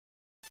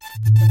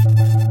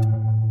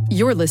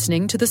You're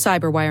listening to the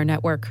Cyberwire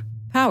Network,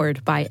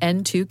 powered by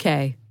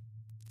N2K.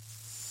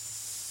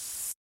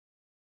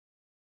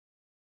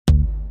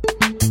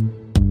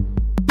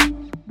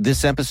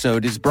 This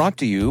episode is brought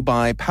to you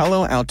by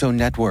Palo Alto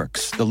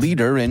Networks, the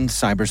leader in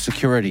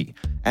cybersecurity.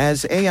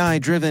 As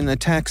AI-driven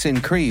attacks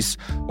increase,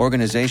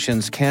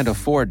 organizations can't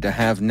afford to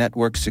have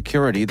network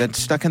security that's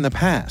stuck in the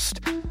past.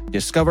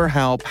 Discover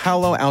how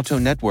Palo Alto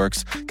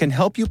Networks can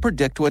help you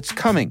predict what's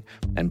coming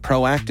and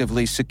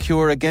proactively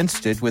secure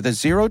against it with a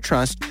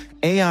zero-trust,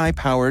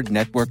 AI-powered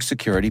network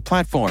security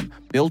platform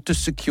built to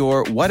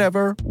secure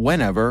whatever,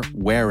 whenever,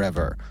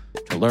 wherever.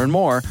 To learn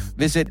more,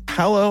 visit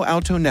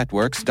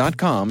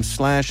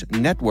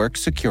paloaltonetworks.com/network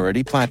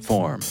security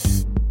platform.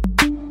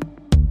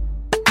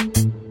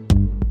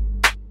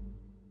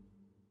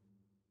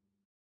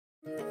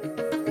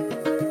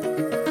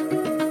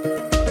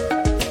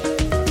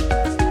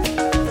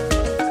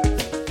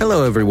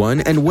 Hello,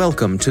 everyone, and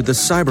welcome to the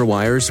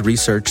CyberWire's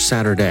Research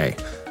Saturday.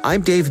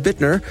 I'm Dave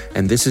Bittner,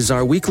 and this is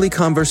our weekly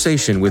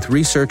conversation with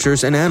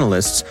researchers and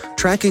analysts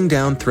tracking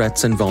down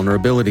threats and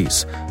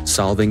vulnerabilities,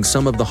 solving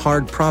some of the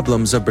hard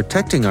problems of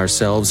protecting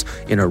ourselves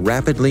in a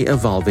rapidly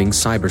evolving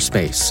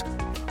cyberspace.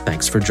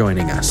 Thanks for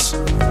joining us.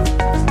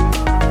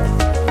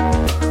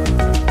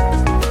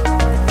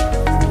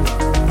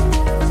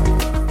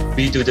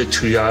 We do the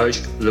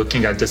triage,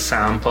 looking at the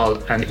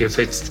sample, and if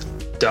it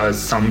does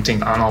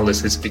something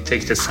analysis, we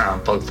take the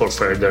sample for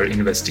further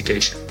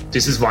investigation.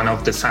 This is one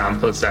of the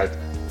samples that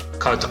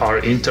caught our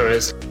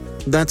interest.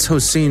 That's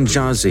Hossein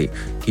Jazi.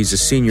 He's a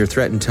senior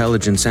threat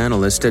intelligence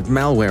analyst at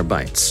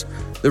Malwarebytes.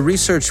 The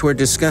research we're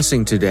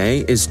discussing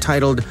today is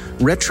titled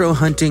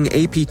Retrohunting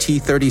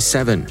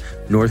APT37.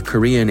 North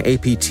Korean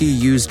APT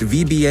used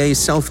VBA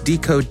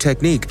self-decode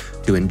technique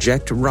to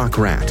inject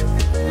RokRat.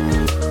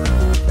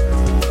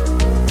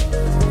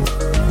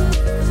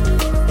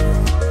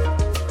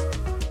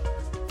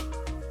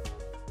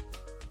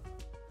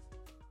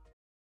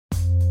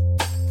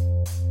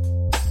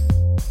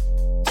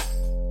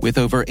 With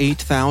over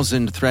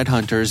 8,000 threat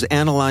hunters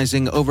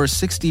analyzing over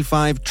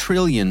 65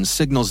 trillion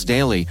signals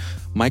daily,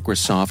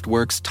 Microsoft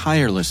works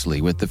tirelessly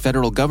with the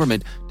federal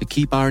government to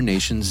keep our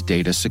nation's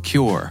data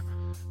secure.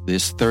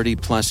 This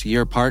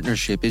 30-plus-year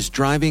partnership is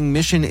driving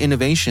mission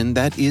innovation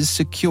that is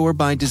secure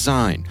by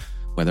design.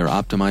 Whether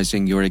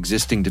optimizing your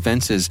existing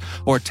defenses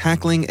or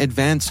tackling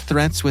advanced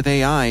threats with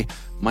AI,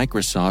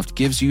 Microsoft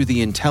gives you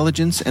the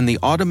intelligence and the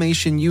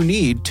automation you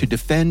need to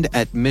defend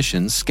at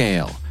mission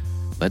scale.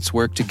 Let's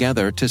work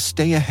together to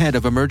stay ahead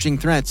of emerging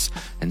threats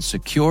and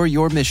secure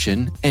your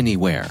mission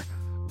anywhere.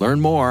 Learn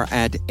more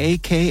at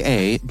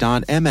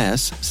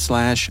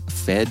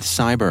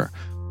aka.ms/fedcyber.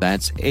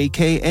 That's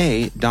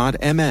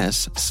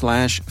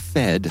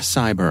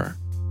aka.ms/fedcyber.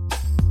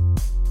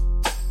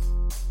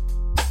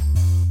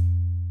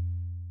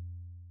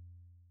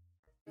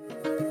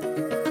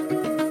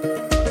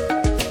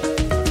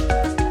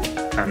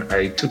 And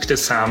I took the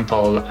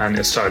sample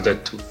and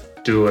started to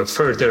do a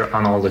further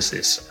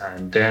analysis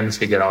and then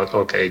figure out,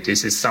 okay,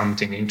 this is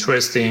something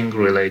interesting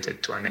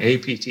related to an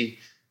APT.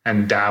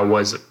 And that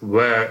was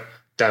the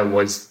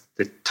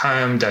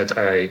time that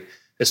I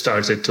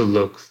started to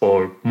look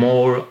for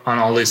more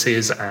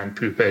analysis and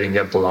preparing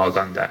a blog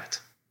on that.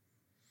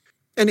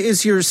 And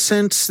is your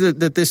sense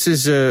that this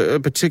is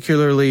a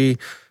particularly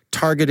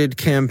targeted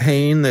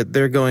campaign, that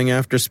they're going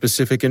after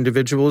specific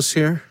individuals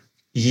here?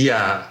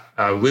 Yeah,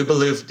 we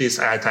believe the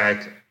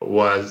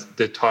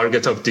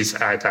target of this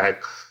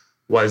attack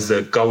was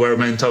the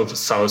government of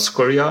South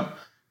Korea,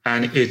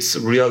 and it's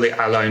really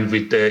aligned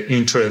with the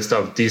interest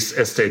of this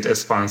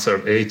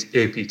state-sponsored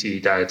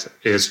APT that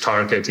is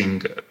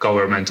targeting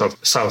government of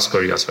South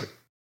Korea.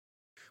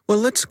 Well,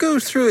 let's go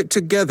through it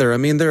together. I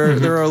mean,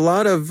 there are a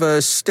lot of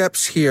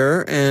steps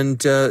here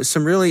and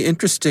some really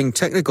interesting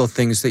technical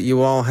things that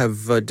you all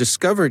have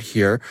discovered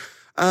here.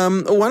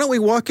 Why don't we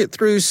walk it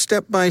through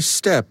step by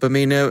step? I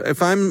mean,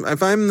 if I'm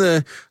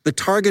the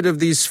target of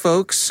these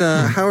folks,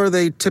 how are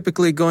they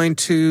typically going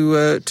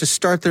to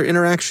start their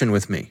interaction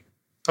with me?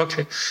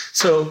 Okay,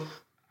 so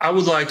I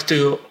would like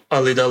to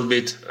a little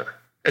bit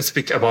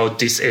speak about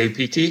this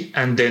APT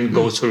and then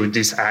go through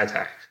this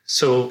attack.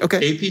 So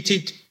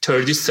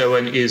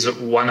APT37 is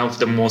one of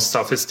the most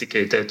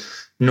sophisticated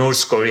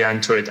North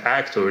Korean threat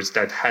actors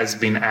that has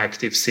been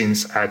active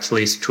since at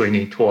least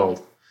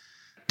 2012.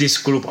 This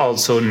group,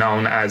 also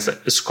known as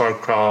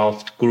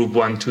ScarCruft, Group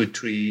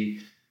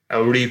 123,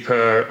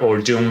 Reaper, or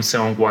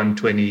Jungseong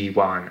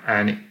 121.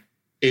 And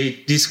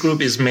this group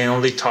is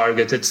mainly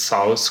targeted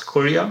South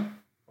Korea.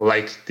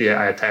 Like the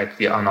attack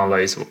we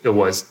analyzed,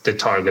 the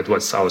target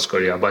was South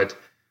Korea. But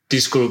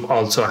this group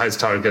also has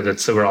targeted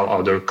several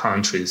other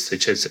countries,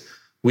 such as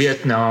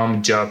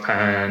Vietnam,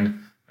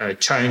 Japan,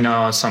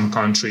 China, some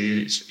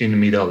countries in the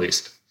Middle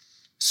East.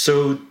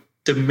 So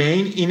the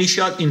main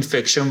initial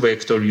infection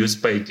vector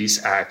used by this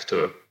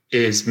actor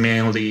is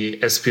mainly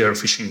spear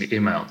phishing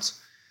emails.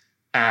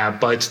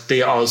 But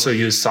they also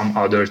use some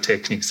other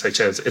techniques, such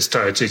as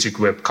strategic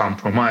web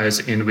compromise,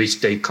 in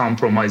which they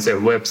compromise their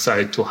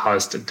website to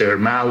host their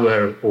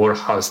malware or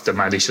host the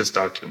malicious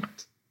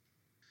document.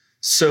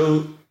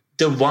 So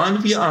the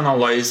one we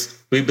analyzed,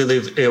 we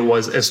believe it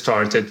was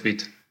started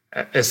with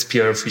a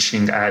spear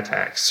phishing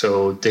attack.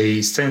 So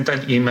they sent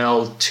an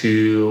email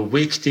to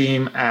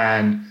victim,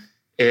 and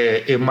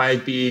they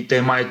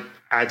might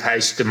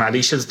attach the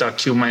malicious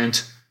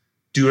document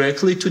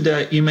directly to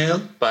the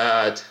email,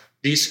 but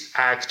this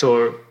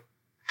actor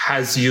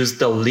has used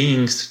the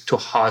links to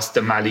host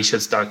the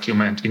malicious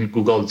document in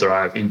Google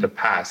Drive in the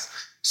past.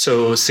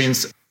 So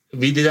since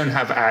we didn't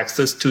have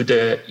access to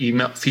the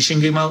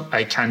phishing email,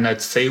 I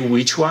cannot say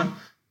which one,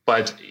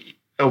 but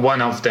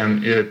one of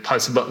them,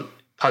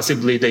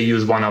 possibly they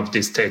use one of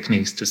these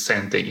techniques to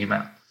send the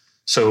email.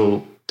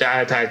 So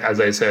the attack, as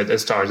I said,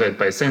 started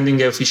by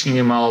sending a phishing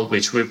email,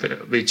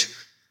 which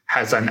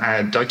has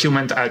a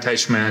document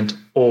attachment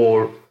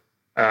or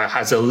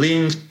has a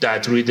link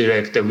that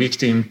redirects the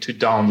victim to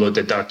download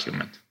the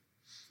document.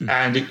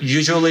 And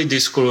usually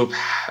this group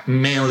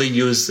mainly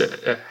use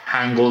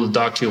Hangul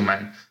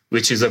document,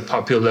 which is a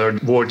popular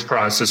word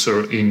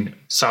processor in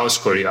South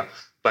Korea.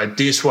 But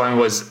this one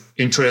was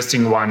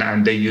interesting one,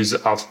 and they use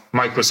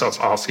Microsoft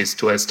Office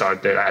to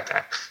start their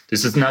attack.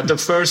 This is not the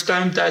first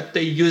time that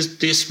they use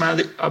this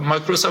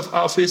Microsoft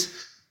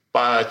Office,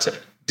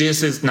 but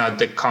this is not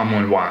the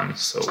common one.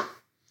 So.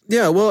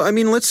 Yeah, well, I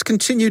mean, let's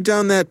continue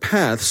down that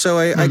path. So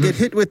I get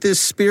hit with this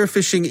spear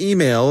phishing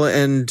email,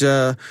 and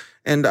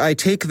I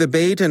take the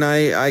bait and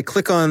I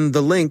click on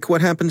the link.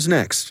 What happens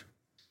next?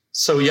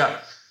 So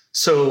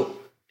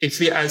if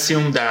we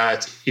assume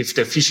that if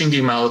the phishing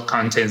email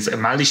contains a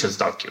malicious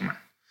document,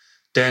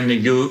 then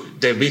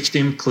the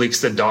victim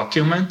clicks the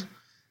document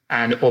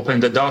and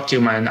open the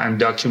document, and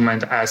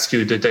document asks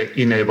you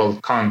to enable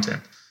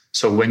content.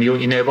 So when you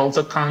enable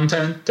the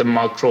content, the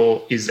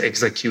macro is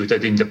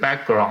executed in the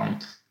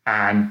background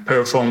and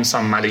perform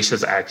some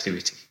malicious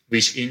activity,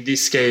 which in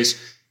this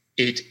case,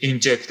 it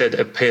injected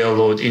a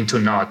payload into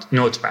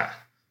Notepad.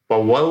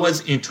 But what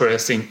was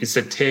interesting is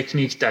the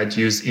technique that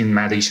used in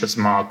malicious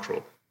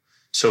macro.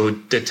 So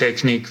the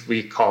technique,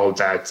 we call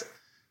that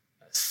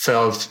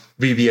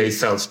VBA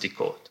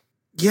self-decode.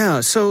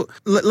 Yeah, so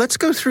let's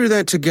go through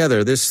that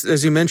together. This,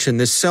 as you mentioned,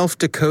 this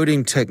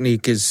self-decoding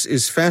technique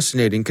is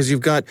fascinating because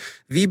you've got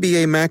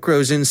VBA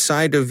macros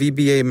inside of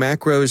VBA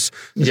macros.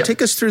 Yeah.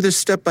 Take us through this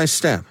step by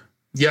step.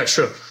 Yeah,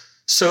 sure.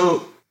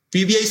 So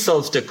VBA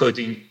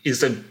self-decoding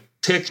is a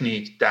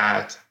technique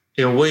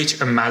in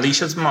which a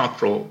malicious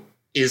macro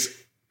is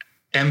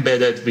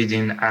embedded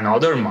within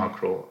another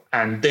macro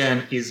and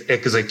then is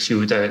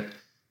executed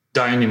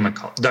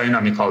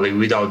dynamically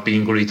without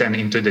being written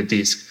into the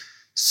disk.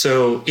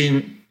 So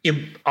in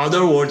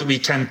other words, we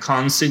can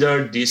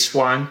consider this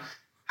one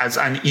as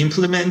an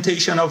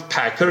implementation of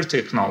Packer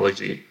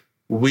technology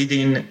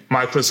within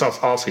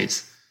Microsoft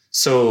Office.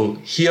 So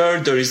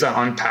here there is an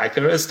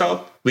unpacker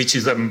stop, which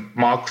is a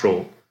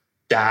macro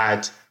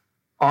that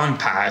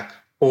unpack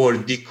or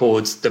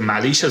decodes the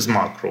malicious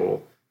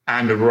macro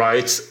and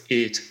writes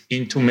it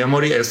into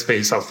memory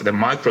space of the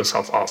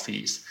Microsoft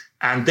Office,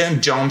 and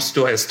then jumps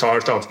to a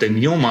start of the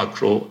new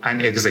macro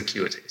and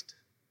execute it.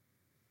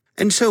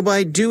 And so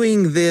by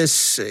doing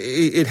this,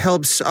 it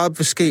helps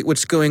obfuscate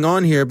what's going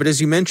on here. But as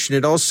you mentioned,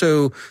 it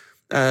also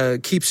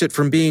keeps it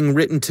from being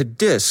written to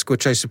disk,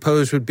 which I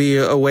suppose would be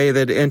a way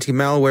that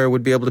anti-malware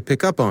would be able to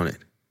pick up on it.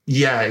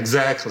 Yeah,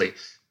 exactly.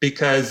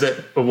 Because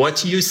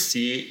what you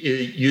see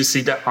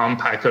the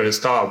unpacker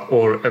stop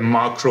or a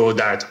macro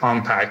that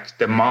unpack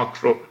the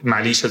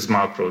malicious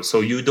macro. So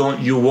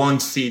you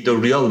won't see the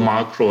real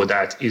macro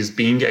that is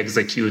being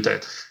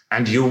executed,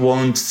 and you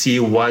won't see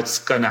what's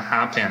going to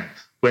happen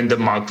when the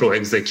macro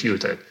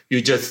executed.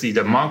 You just see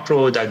the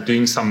macro that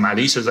doing some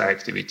malicious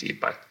activity,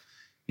 but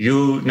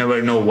you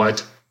never know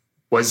what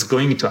was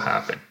going to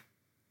happen.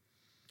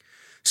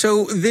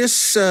 So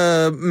this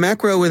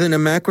macro within a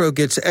macro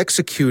gets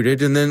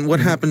executed, and then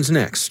what happens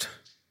next?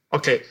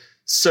 Okay,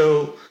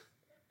 so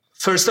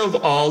first of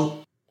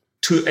all,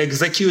 to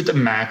execute a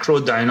macro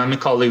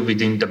dynamically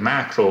within the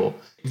macro,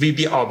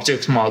 VB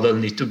object model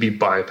need to be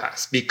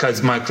bypassed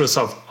because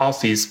Microsoft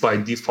Office by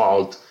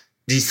default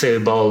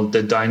disable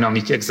the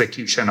dynamic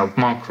execution of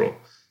macro.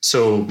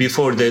 So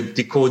before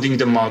decoding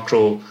the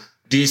macro,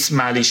 this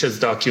malicious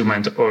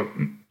document or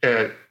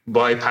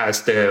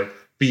bypass the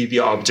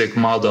VB object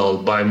model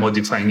by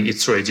modifying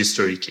its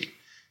registry key.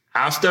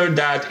 After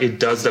that, it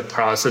does the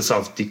process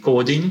of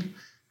decoding.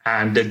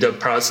 And the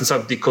process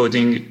of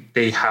decoding,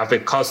 they have a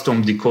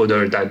custom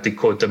decoder that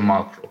decodes the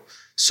macro.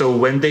 So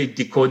when they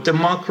decode the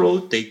macro,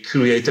 they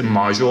create a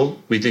module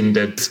within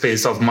the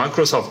space of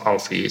Microsoft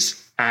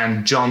Office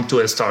and jump to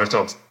a start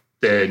of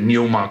the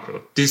new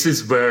macro. This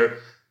is where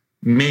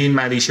main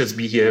malicious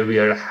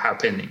behavior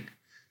happening.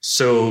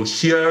 So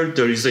here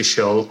there is a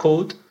shell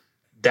code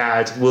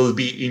that will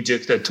be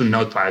injected to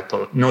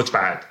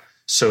Notepad.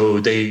 So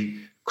they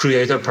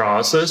create a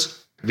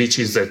process, which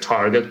is the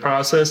target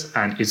process,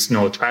 and it's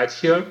Notepad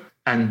here,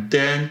 and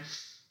then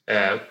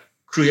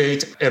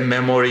create a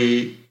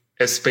memory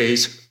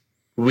space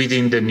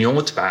within the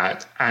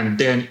Notepad and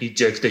then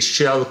inject the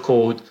shell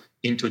code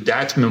into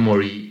that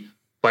memory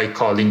by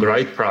calling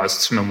write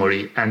process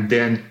memory and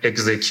then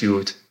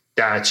execute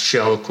that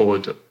shell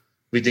code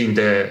within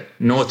the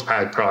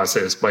Notepad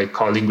process by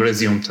calling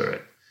resume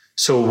thread.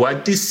 So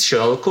what this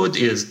shell code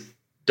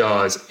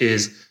does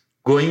is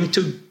going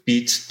to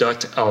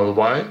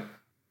bit.ly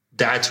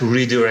that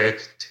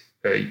redirect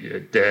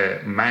the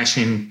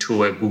machine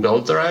to a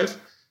Google Drive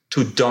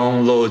to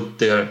download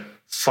the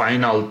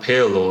final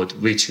payload,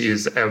 which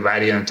is a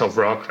variant of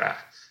RokRat.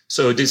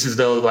 So this is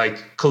the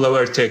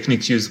clever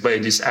technique used by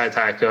this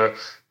attacker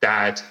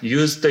that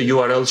use the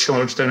URL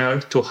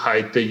shortener to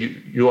hide the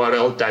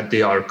URL that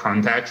they are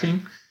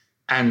contacting,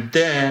 and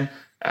then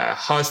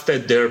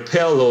hosted their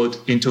payload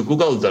into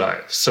Google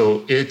Drive.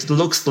 So it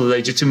looks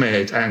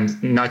legitimate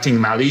and nothing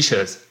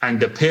malicious. And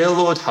the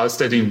payload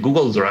hosted in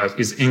Google Drive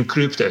is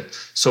encrypted,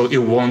 so it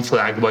won't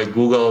flag by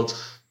Google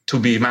to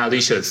be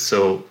malicious.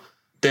 So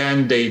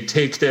then they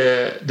take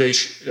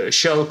the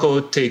shell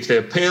code, take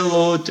the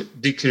payload,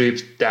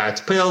 decrypt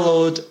that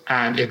payload,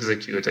 and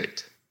execute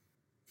it.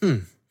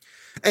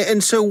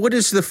 And so what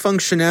is the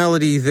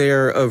functionality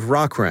there of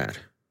RokRat?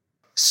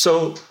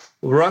 So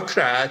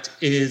RokRat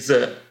is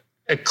a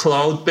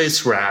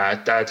cloud-based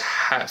rat that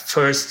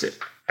first,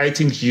 I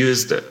think,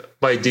 used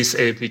by this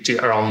APT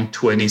around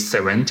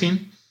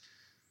 2017.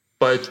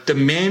 But the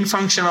main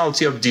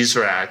functionality of this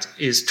rat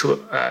is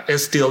to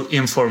steal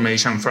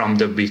information from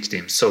the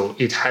victim. So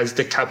it has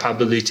the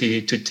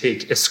capability to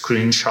take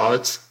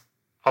screenshots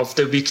of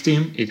the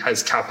victim. It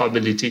has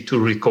capability to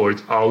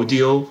record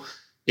audio.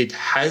 It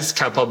has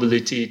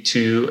capability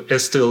to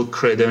steal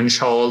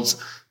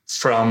credentials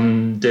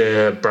from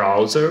the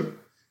browser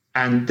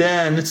and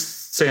then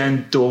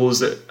send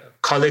those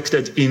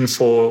collected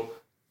info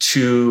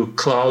to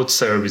cloud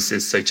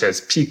services such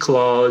as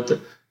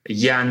pCloud,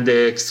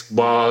 Yandex,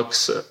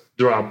 Box,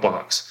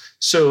 Dropbox.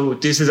 So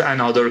this is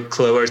another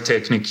clever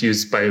technique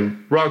used by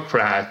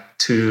RokRat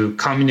to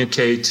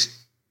communicate,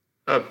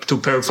 to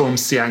perform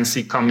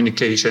CNC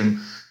communication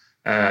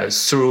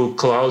through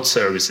cloud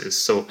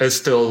services. So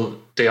still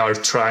they are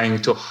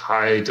trying to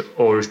hide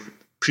or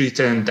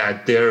pretend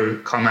that their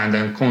command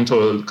and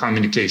control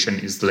communication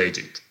is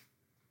legit.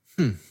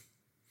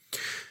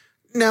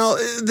 Now,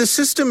 the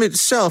system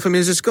itself,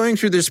 as it's going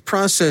through this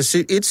process,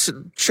 it's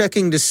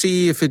checking to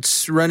see if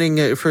it's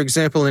running, for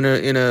example, in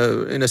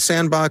a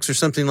sandbox or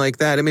something like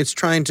that. It's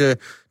trying to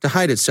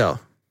hide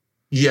itself.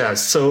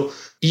 Yes. So,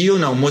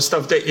 most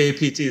of the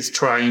APT is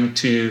trying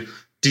to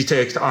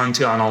detect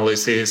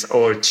anti-analysis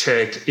or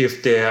check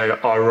if they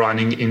are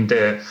running in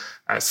the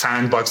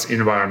sandbox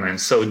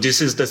environment. So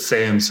this is the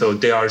same. So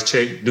they are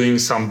doing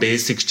some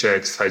basic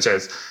checks, such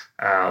as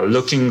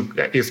looking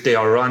if they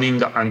are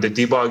running on the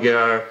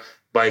debugger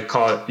by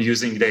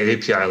using the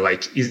API,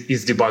 like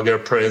is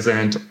debugger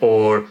present,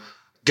 or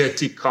get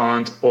the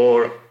count,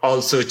 or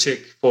also check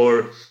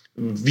for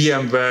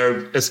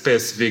VMware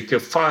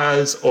specific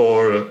files,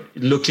 or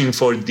looking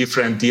for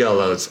different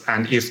DLLs.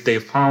 And if they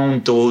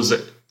found those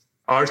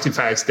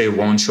artifacts, they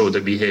won't show the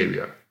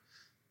behavior.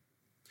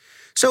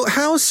 So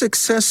how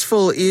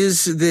successful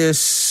is this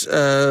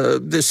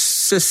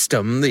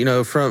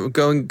system, from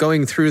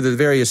going through the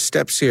various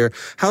steps here?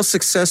 How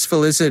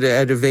successful is it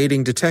at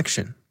evading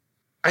detection?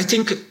 I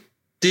think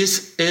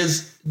this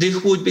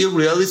would be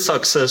really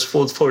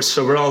successful for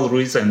several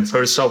reasons.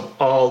 First of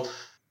all,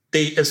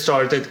 they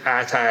started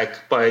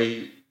attack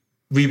by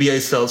VBA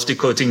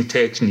self-decoding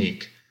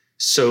technique.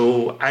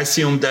 So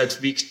assume that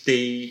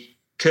they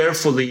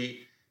carefully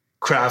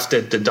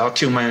crafted the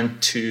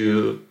document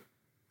to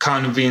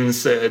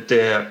convince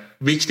the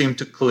victim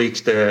to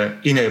click the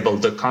enable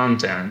the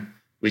content,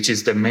 which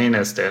is the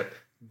main step.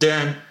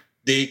 Then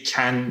they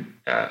can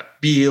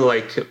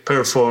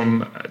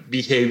perform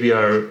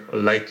behavior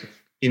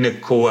in a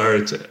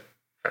covert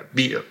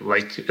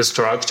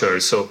structure.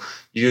 So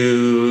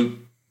you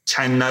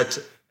cannot.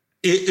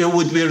 It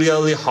would be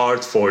really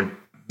hard for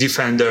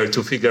defender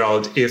to figure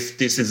out if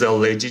this is a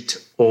legit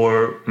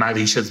or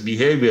malicious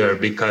behavior,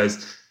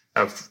 because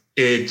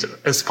it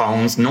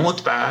spawns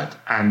Notepad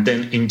and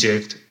then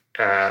inject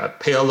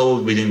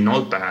payload within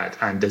Notepad,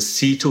 and the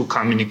C2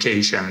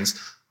 communications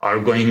are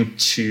going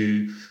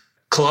to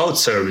cloud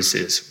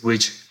services,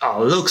 which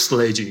looks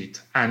legit,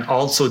 and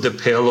also the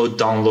payload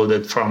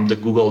downloaded from the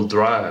Google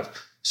Drive.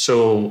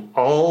 So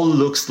all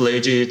looks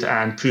legit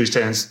and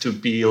pretends to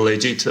be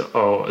legit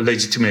or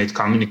legitimate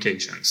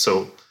communication.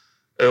 So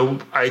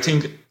I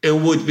think it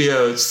would be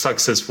a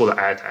successful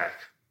attack.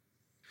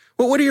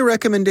 Well, what are your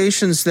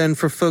recommendations then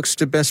for folks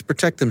to best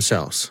protect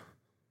themselves?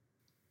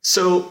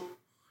 So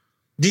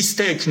this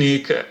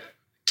technique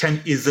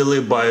can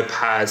easily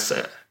bypass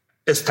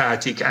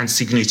static and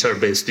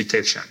signature-based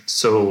detection.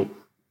 So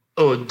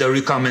the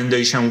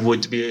recommendation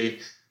would be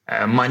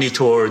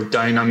monitor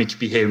dynamic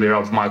behavior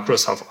of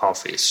Microsoft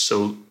Office.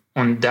 So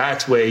on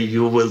that way,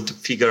 you will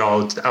figure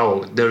out,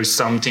 there is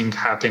something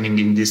happening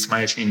in this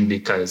machine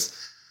because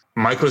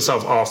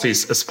Microsoft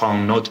Office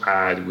spawned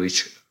Notepad,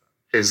 which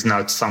is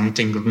not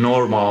something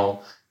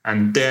normal.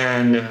 And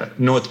then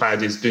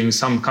Notepad is doing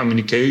some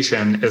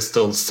communication, is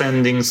still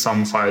sending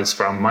some files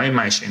from my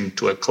machine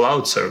to a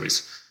cloud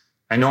service.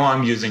 I know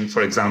I'm using,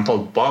 for example,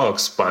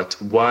 Box, but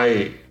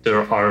why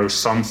there are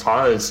some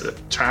files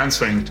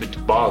transferring to the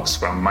Box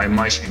from my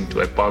machine to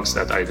a Box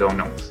that I don't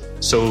know.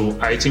 So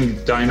I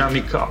think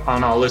dynamic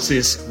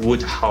analysis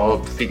would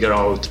help figure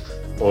out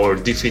or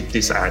defeat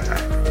this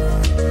attack.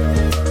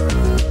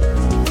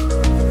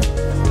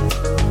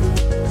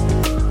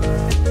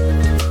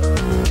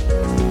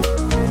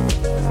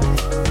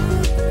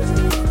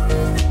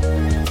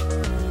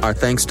 Our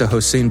thanks to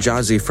Hossein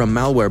Jazi from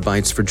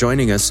Malwarebytes for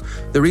joining us.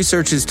 The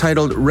research is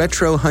titled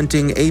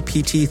Retrohunting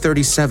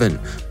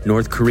APT37.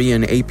 North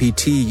Korean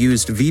APT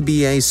used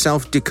VBA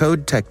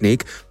self-decode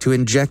technique to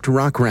inject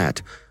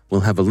RokRat.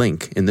 We'll have a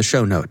link in the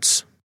show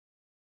notes.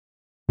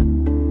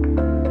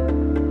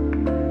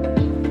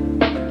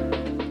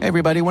 Hey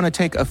everybody, I want to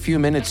take a few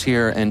minutes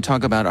here and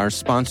talk about our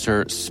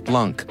sponsor,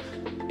 Splunk.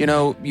 You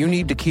know, you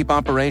need to keep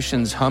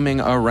operations humming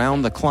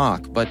around the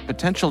clock, but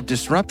potential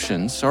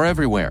disruptions are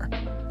everywhere.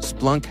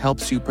 Splunk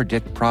helps you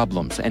predict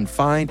problems and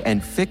find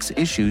and fix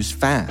issues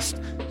fast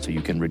so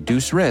you can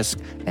reduce risk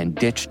and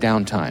ditch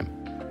downtime.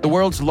 The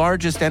world's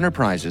largest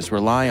enterprises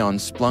rely on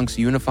Splunk's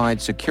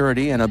unified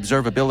security and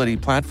observability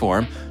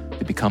platform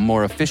to become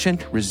more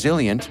efficient,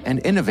 resilient,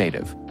 and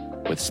innovative.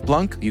 With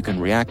Splunk, you can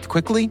react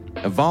quickly,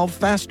 evolve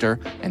faster,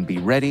 and be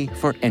ready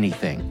for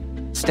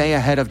anything. Stay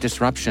ahead of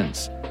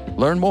disruptions.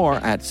 Learn more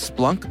at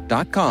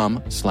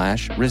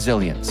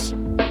splunk.com/resilience.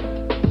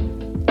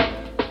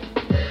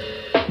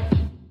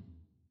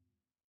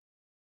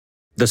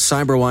 The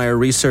CyberWire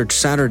Research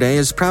Saturday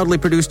is proudly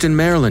produced in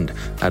Maryland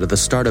out of the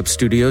startup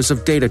studios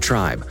of Data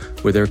Tribe,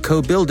 where they're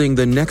co-building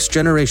the next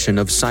generation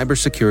of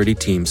cybersecurity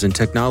teams and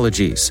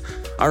technologies.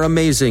 Our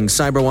amazing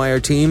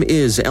CyberWire team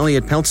is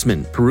Elliot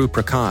Peltzman, Puru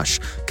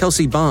Prakash,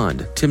 Kelsey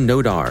Bond, Tim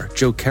Nodar,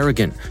 Joe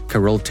Kerrigan,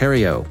 Carol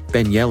Terrio,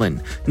 Ben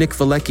Yellen, Nick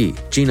Valecki,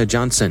 Gina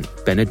Johnson,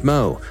 Bennett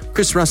Moe,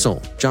 Chris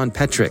Russell, John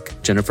Petrick,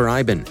 Jennifer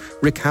Iben,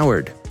 Rick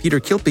Howard, Peter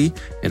Kilpie,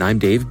 and I'm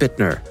Dave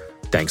Bittner.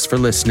 Thanks for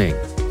listening.